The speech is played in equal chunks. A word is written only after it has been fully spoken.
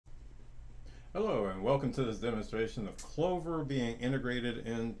Hello and welcome to this demonstration of Clover being integrated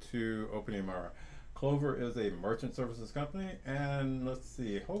into OpenEMR. Clover is a merchant services company, and let's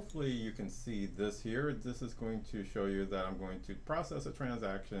see, hopefully you can see this here. This is going to show you that I'm going to process a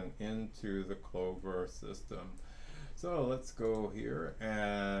transaction into the Clover system. So let's go here,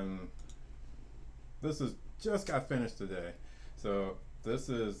 and this is just got finished today. So this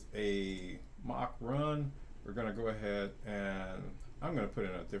is a mock run. We're going to go ahead and I'm going to put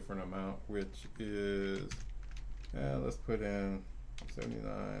in a different amount, which is, let's put in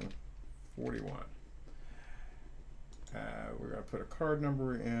 79.41. We're going to put a card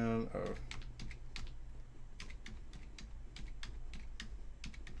number in of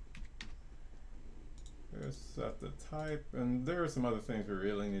set the type, and there are some other things we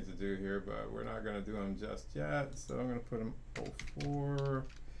really need to do here, but we're not going to do them just yet. So I'm going to put them 04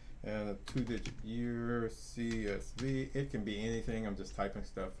 and a 2-digit year, CSV. It can be anything. I'm just typing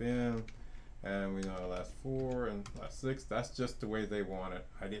stuff in, and we know last 4 and last 6. That's just the way they want it.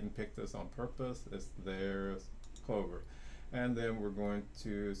 I didn't pick this on purpose. It's theirs, Clover. And then we're going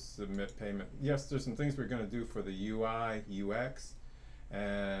to submit payment. Yes, there's some things we're going to do for the UI, UX.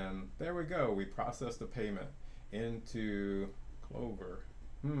 And there we go. We processed the payment into Clover.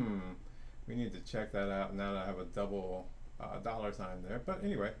 We need to check that out now that I have a double dollar sign there. But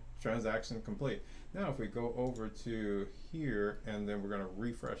anyway, transaction complete. Now if we go over to here, and then we're going to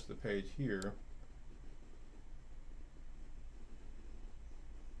refresh the page here.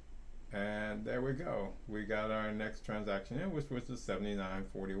 And there we go. We got our next transaction in, which was the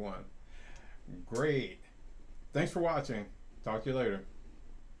 79.41. Great. Thanks for watching. Talk to you later.